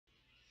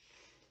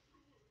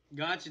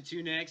Gotcha,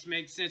 2Next.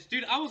 Makes sense.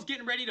 Dude, I was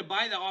getting ready to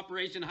buy the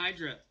Operation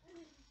Hydra.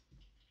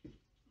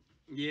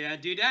 Yeah,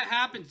 dude, that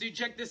happens. Dude,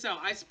 check this out.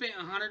 I spent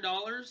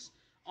 $100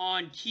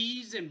 on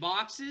keys and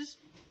boxes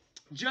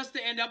just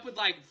to end up with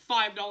like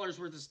 $5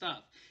 worth of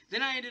stuff.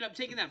 Then I ended up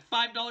taking that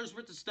 $5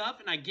 worth of stuff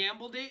and I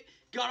gambled it.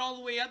 Got all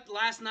the way up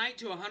last night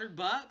to $100,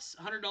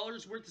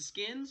 $100 worth of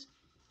skins.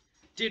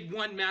 Did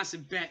one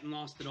massive bet and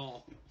lost it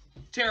all.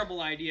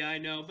 Terrible idea, I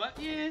know, but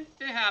yeah,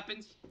 it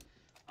happens.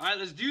 All right,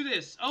 let's do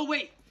this. Oh,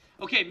 wait.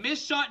 Okay,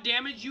 missed shot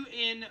damage you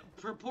in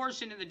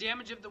proportion to the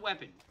damage of the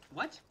weapon.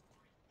 What?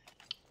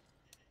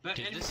 But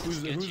Dude,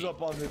 who's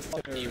up on this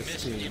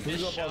terrorist team?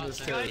 Who's up on this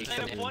terrorist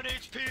team? I have 1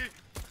 HP!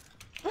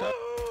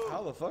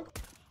 How the fuck?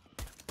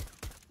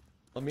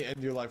 Let me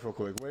end your life real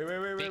quick.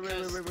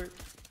 Wait.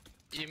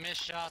 You miss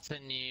shots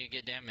and you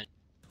get damaged.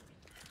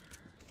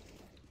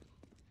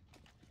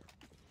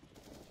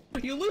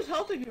 You lose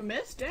health if you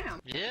miss? Damn.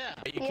 Yeah.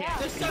 You can't,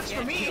 This sucks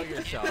for me. kill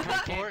yourself. You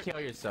can't kill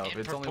yourself.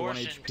 It's only 1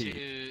 HP.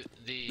 To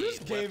the This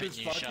game is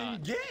you fucking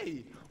shot.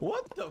 gay!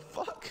 What the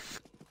fuck?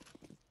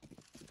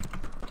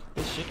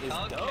 This shit is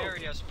I'll dope.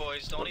 carry us,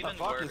 boys. Don't even worry.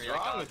 What the fuck is I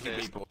wrong got with you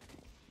this. people?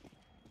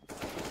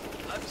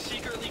 I'm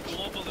secretly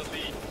global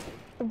elite.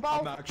 I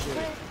am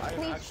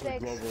actually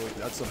global.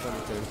 That's the funny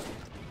thing.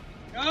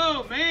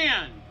 Oh,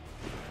 man!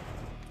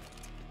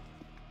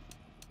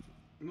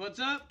 What's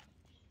up?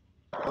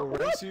 We'll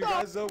race you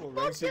guys though. We'll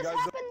race you guys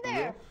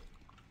though.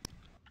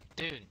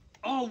 Dude.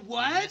 Oh, You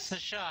what? miss a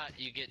shot,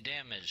 you get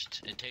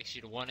damaged. It takes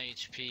you to 1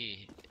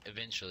 HP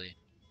eventually.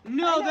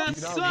 No, that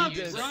You know, sucks,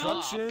 read the bro.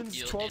 instructions.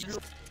 You'll 12 year.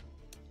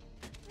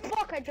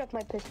 Fuck, I dropped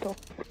my pistol.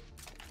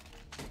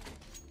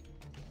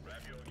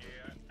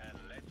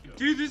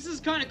 Dude, this is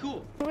kind of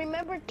cool.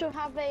 Remember to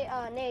have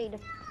a nade.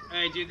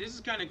 Hey, dude, this is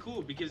kind of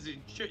cool because it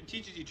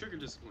teaches you trigger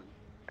discipline.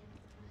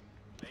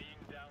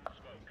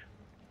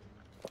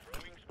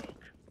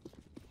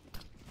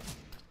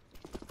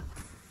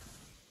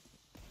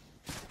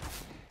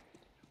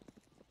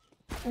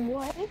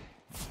 What?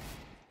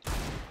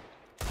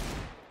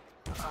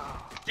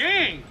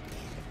 Dang!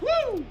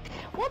 Woo!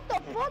 What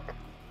the fuck?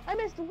 I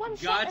missed one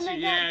shot and Gotcha, I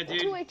yeah, got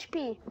dude. 2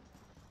 HP.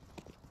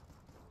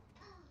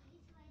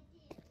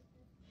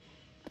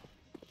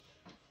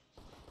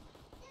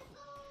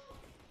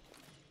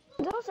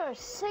 Those are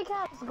sick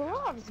ass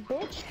gloves,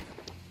 bitch.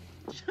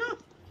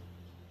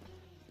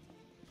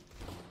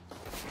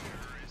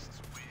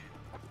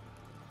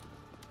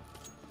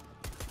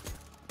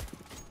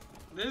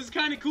 This is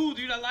kind of cool,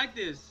 dude. I like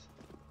this.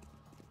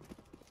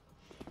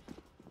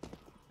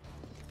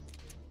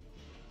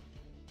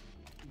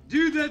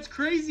 Dude, that's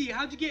crazy.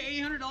 How'd you get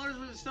 $800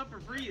 worth of stuff for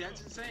free?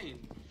 That's insane.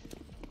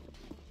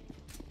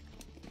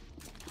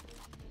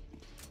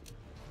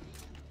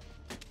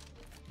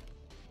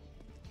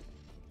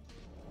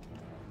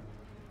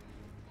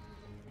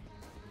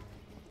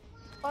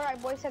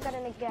 Alright, boys, I got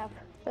in a gap.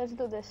 Let's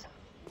do this.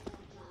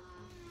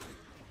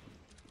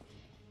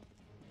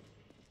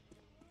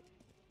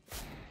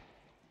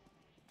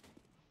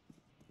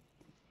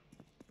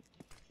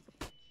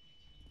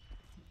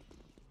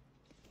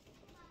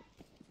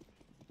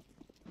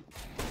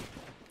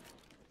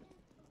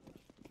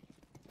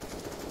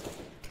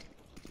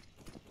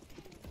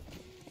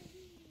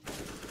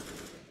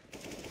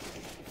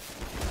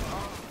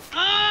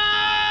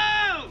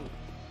 Oh!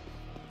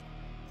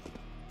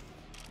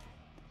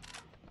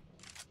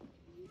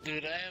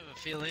 Dude, I have a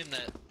feeling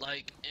that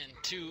like in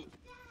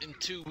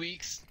two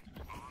weeks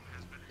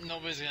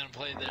nobody's gonna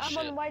play this I'm shit.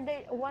 on 1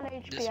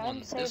 HP. This I'm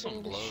one saving this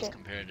blows shit.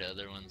 compared to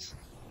other ones.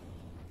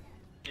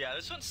 Yeah,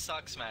 this one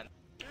sucks, man.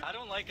 I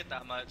don't like it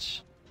that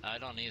much. I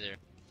don't either.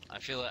 I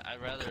feel like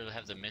I'd rather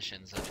have the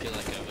missions. I feel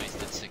like I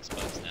wasted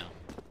 $6 now.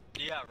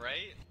 Yeah,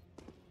 right?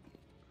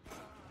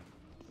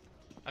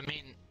 I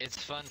mean, it's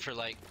fun for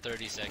like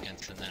 30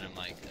 seconds and then I'm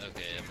like,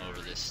 okay, I'm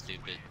over this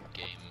stupid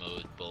game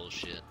mode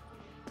bullshit.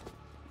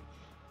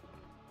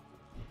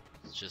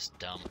 It's just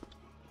dumb.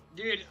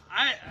 Dude,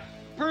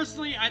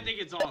 personally, I think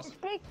it's awesome.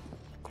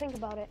 Think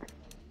about it.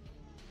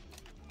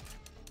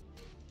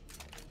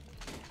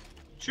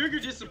 Trigger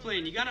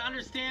discipline. You gotta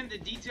understand the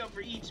detail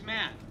for each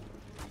map.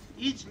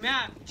 Each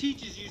map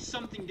teaches you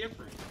something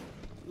different.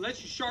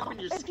 Lets you sharpen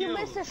your If skills.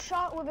 you miss a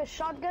shot with a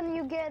shotgun,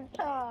 you get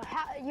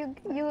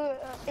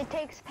it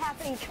takes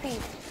half HP.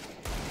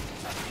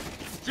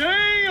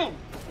 Damn!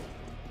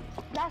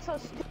 That's how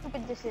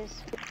stupid this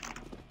is.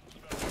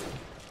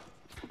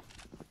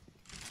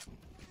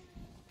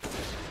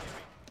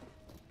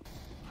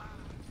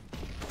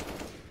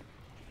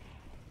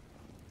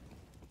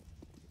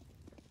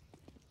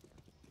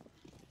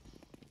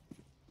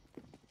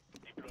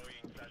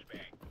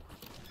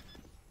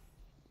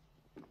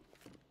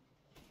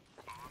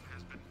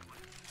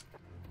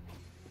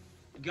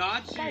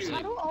 Got Guys,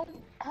 you.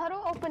 how to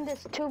open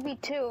this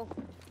 2v2?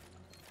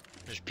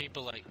 There's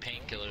people like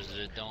painkillers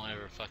that don't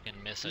ever fucking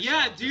miss a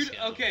Yeah, shot. dude. This game.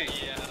 Okay.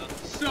 Yeah.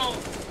 So,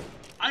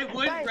 I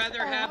would Guys,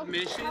 rather have how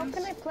missions.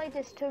 can I play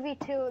this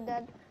 2v2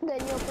 that the new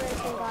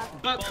operation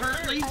got? But Well,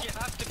 currently, you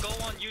have to go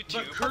on YouTube.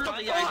 but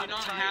currently, find I do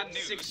not time have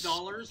news,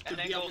 $6 to and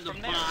then be go able to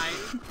from there. buy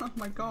Oh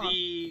my god.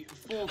 the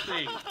full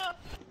thing.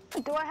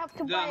 Do I have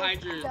to The buy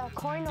Hydra the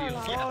coin or deal.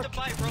 not? You have to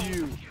buy rope.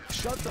 You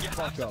shut the You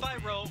fuck have to up. buy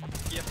rope.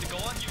 You have to go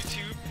on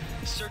YouTube,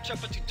 search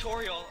up a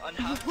tutorial on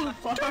how to.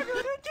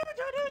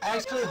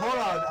 Actually, hold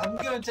on. I'm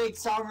gonna take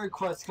sound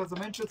requests because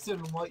I'm interested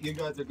in what you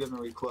guys are gonna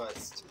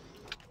request.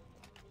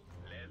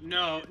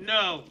 No.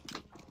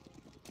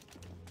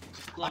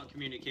 Block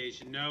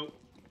communication, no.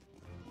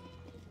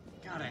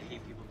 God, I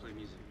hate people play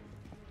music.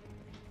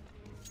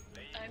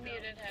 I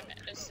muted him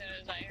as soon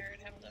as I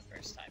heard him the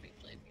first time he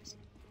played music.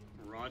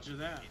 Roger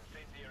that.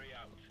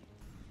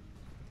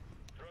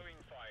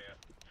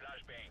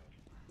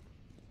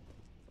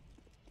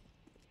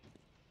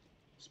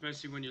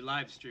 Especially when you're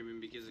live streaming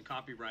because of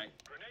copyright.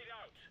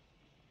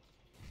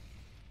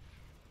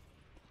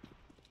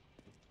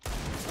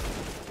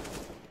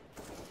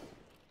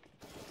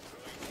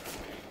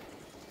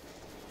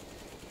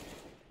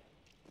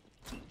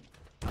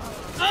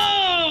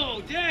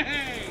 Oh,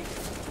 dang!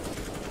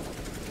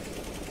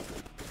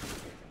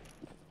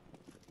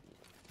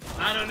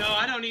 I don't know,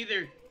 I don't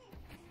either.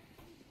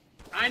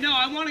 I know,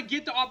 I want to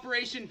get the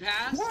Operation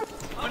Pass,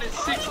 but it's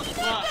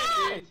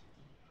 $6,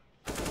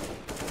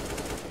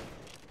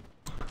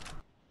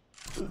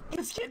 dude.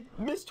 This kid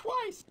missed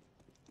twice.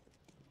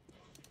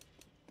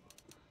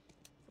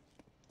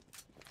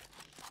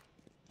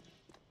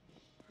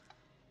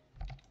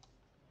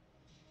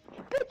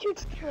 Bitch,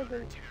 it's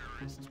triggered.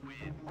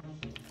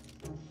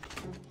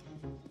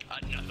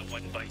 Another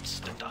one bites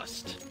the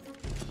dust.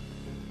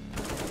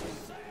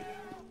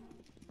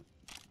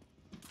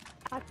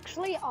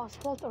 Actually,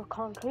 asphalt or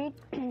concrete.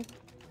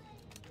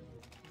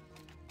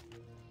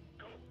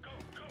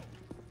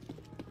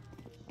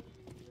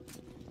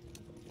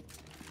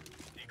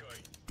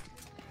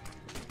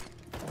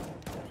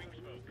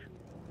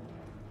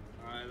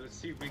 Alright, let's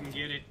see if we can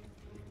get it.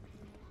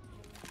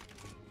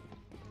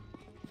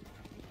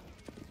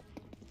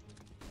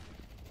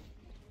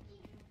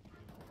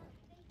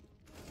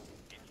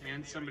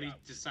 And somebody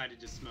decided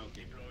to smoke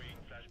it.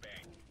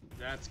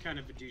 That's kind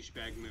of a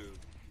douchebag move.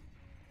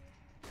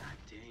 God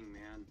dang,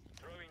 man.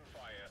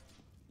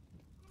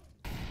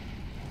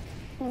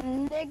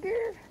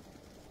 Nigger.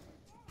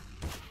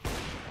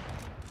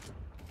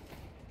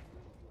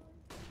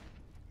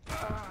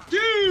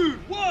 Dude!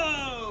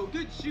 Whoa!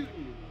 Good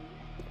shooting.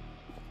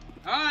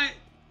 Alright,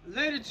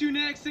 later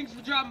 2next. Thanks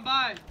for dropping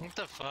by. What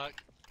the fuck?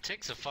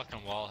 Takes a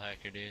fucking wall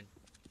hacker, dude.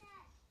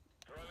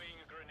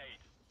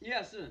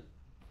 Yes, sir.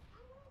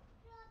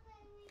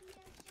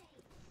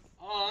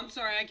 Oh, I'm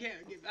sorry.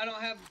 I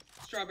don't have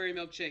strawberry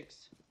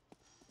milkshakes.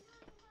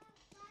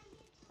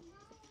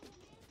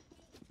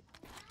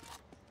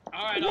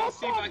 Alright, I'll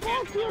see if I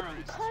can tomorrow.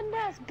 Cunt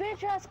ass,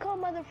 bitch ass,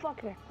 cum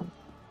motherfucker.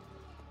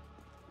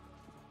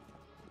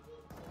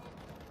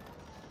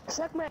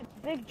 Suck my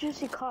big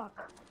juicy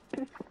cock.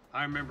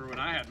 I remember when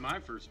I had my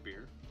first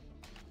beer.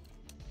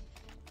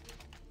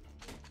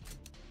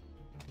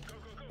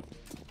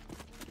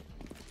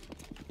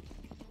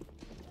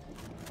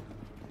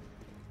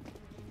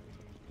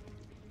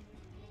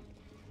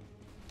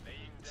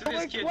 So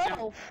this kid don't-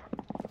 12.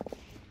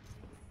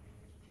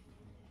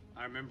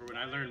 I remember when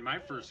I learned my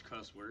first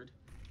cuss word.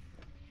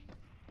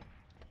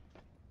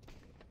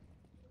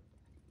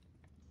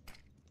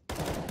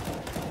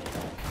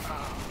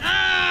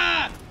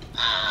 Ah!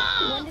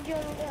 When did you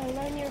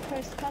learn your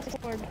first cuss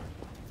word?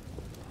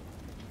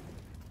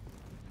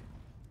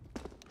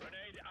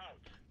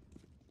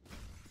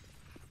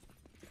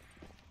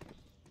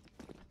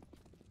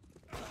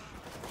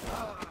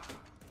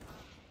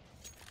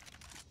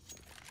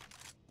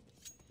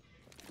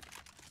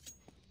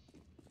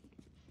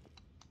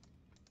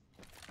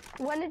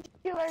 When did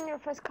you learn your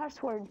first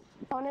curse word?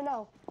 I wanna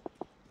know.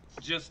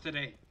 Just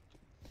today.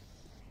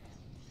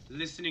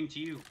 Listening to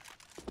you.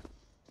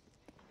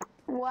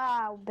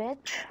 Wow,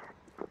 bitch.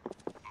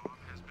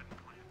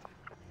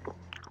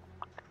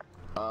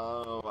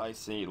 Oh, I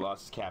see.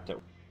 Lost capped it.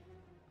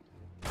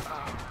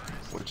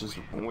 Which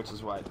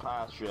is why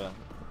Pasha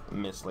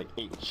missed like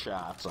 8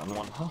 shots on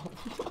one hole.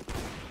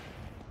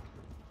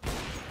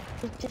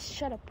 Just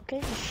shut up,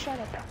 okay? Just shut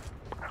up.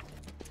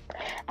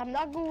 I'm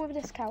not going with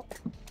this count.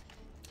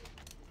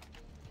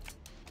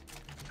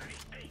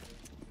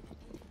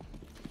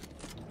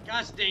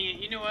 Gosh dang it,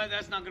 you know what?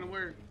 That's not gonna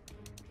work.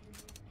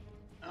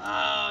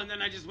 Oh, and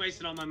then I just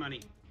wasted all my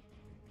money.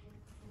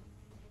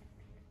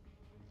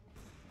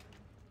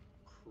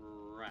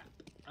 Crap.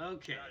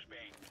 Okay.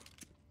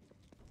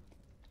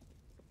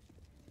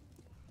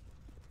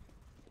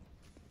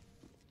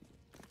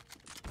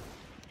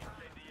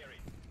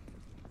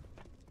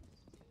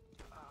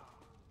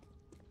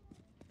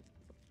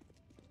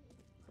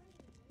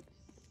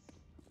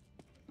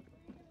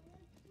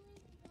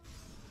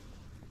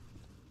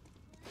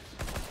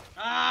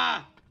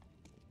 Ah!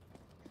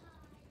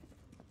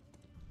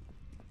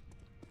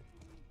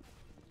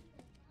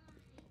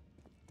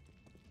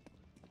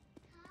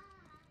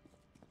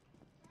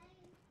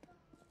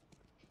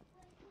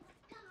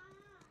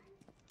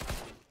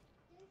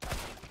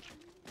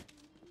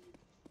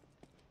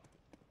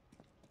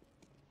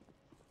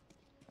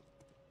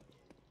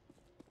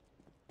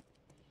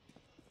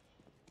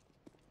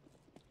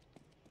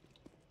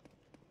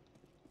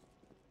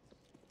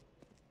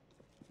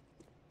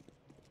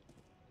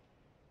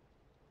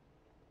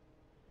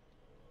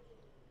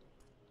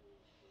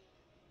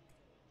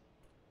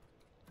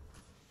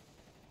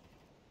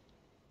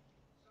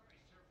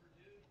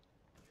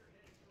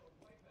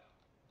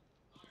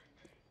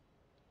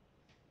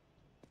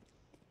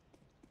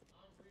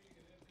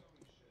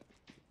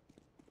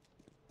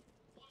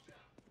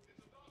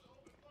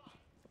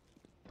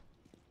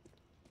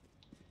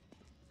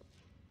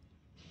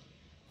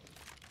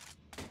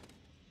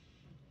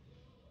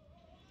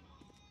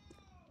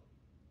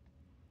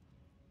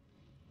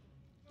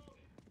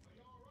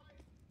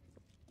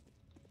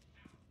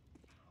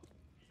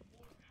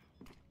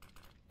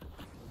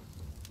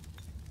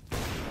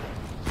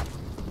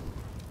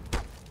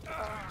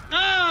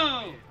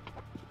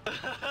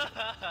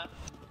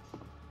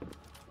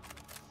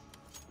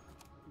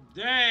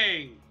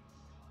 Dang.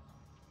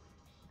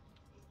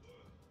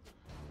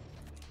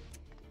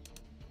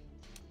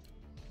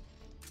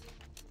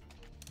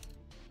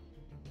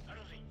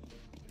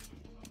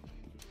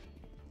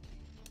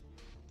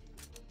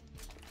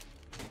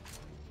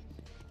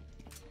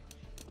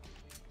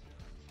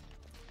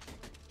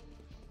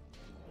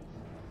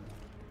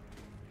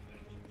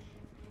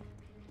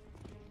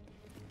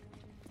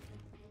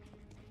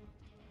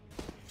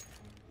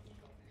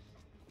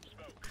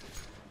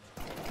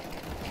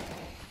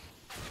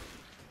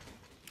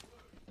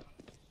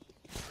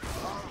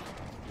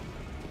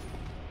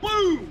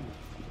 Boom!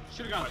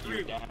 Should have got What, your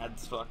three.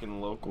 dad's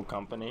fucking local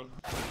company?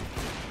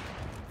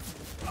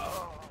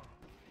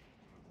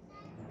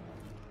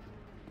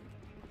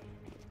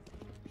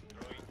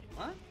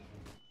 What?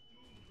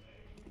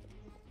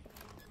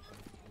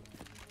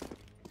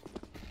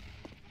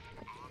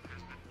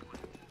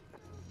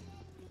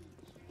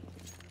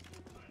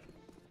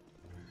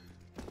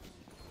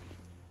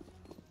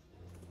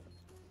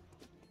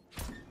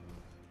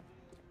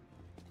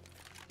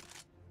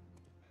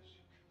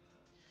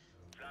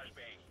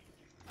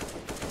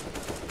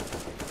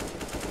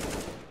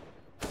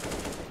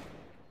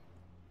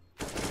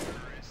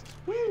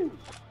 Woo!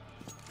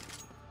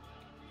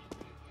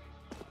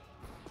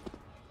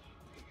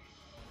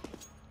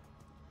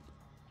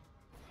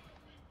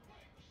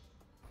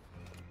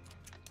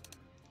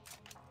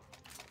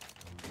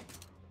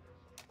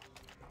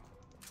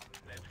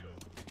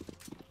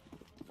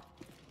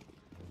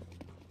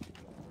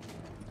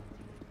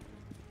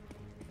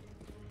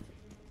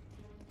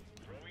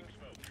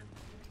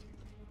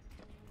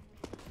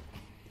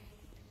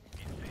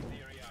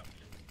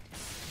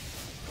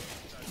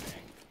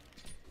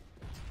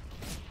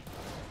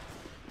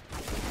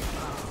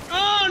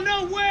 Oh,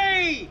 no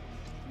way!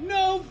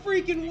 No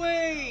freaking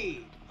way!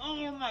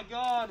 Oh my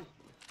god.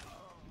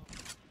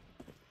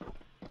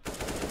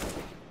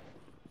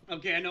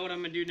 Okay, I know what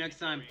I'm gonna do next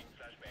time.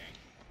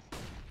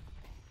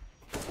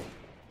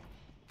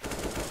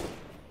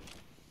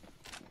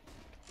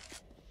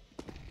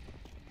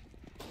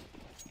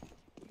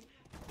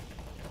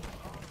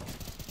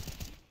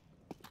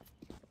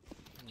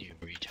 You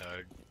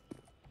retard.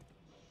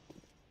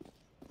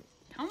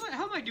 How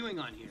am I doing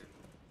on here?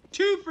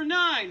 2 for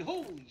 9!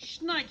 Holy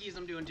shnikes,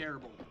 I'm doing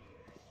terrible.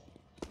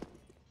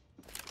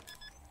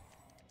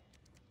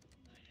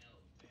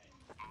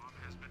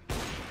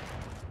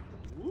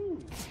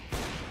 Ooh.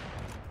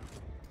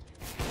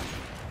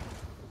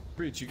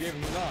 Preach, you gave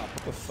him an op.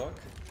 What the fuck?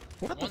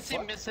 What Once the he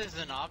fuck? misses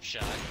an op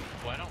shot,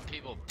 why don't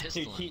people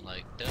pistol him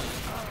like, duh?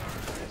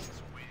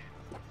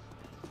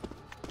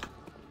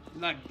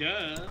 Like,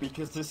 duh.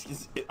 Because this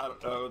is, I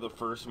don't know, the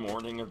first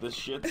morning of this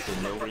shit,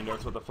 so nobody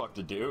knows what the fuck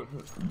to do.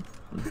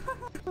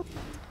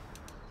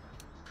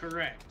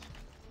 Correct.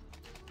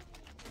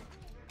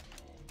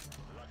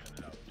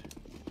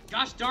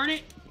 Gosh darn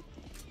it!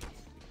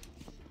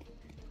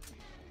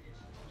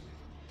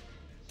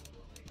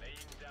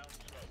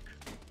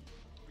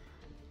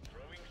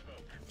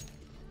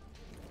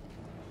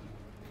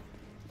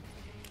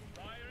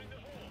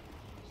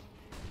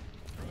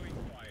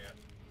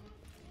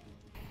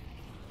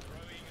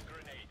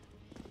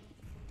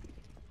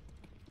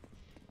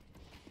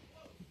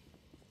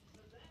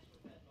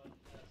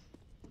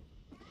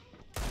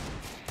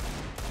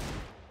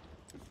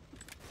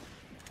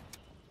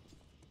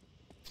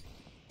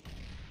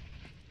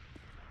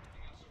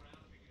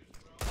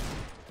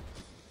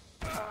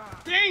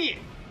 Dang it!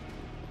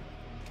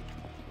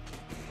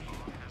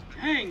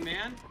 Dang,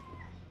 man.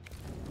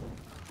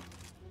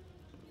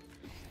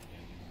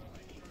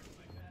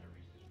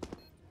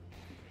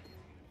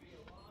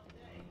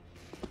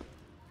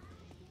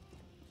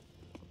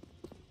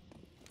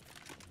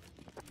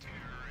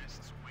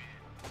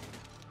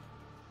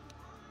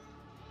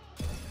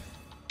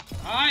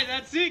 Alright,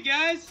 that's it,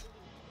 guys.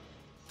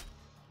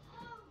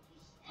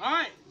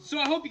 Alright, so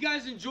I hope you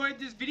guys enjoyed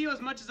this video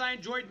as much as I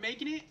enjoyed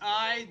making it.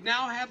 I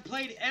now have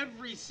played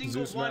every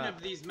single Zeus one map.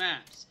 of these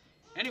maps.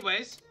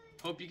 Anyways,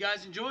 hope you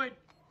guys enjoyed.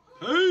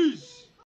 Peace!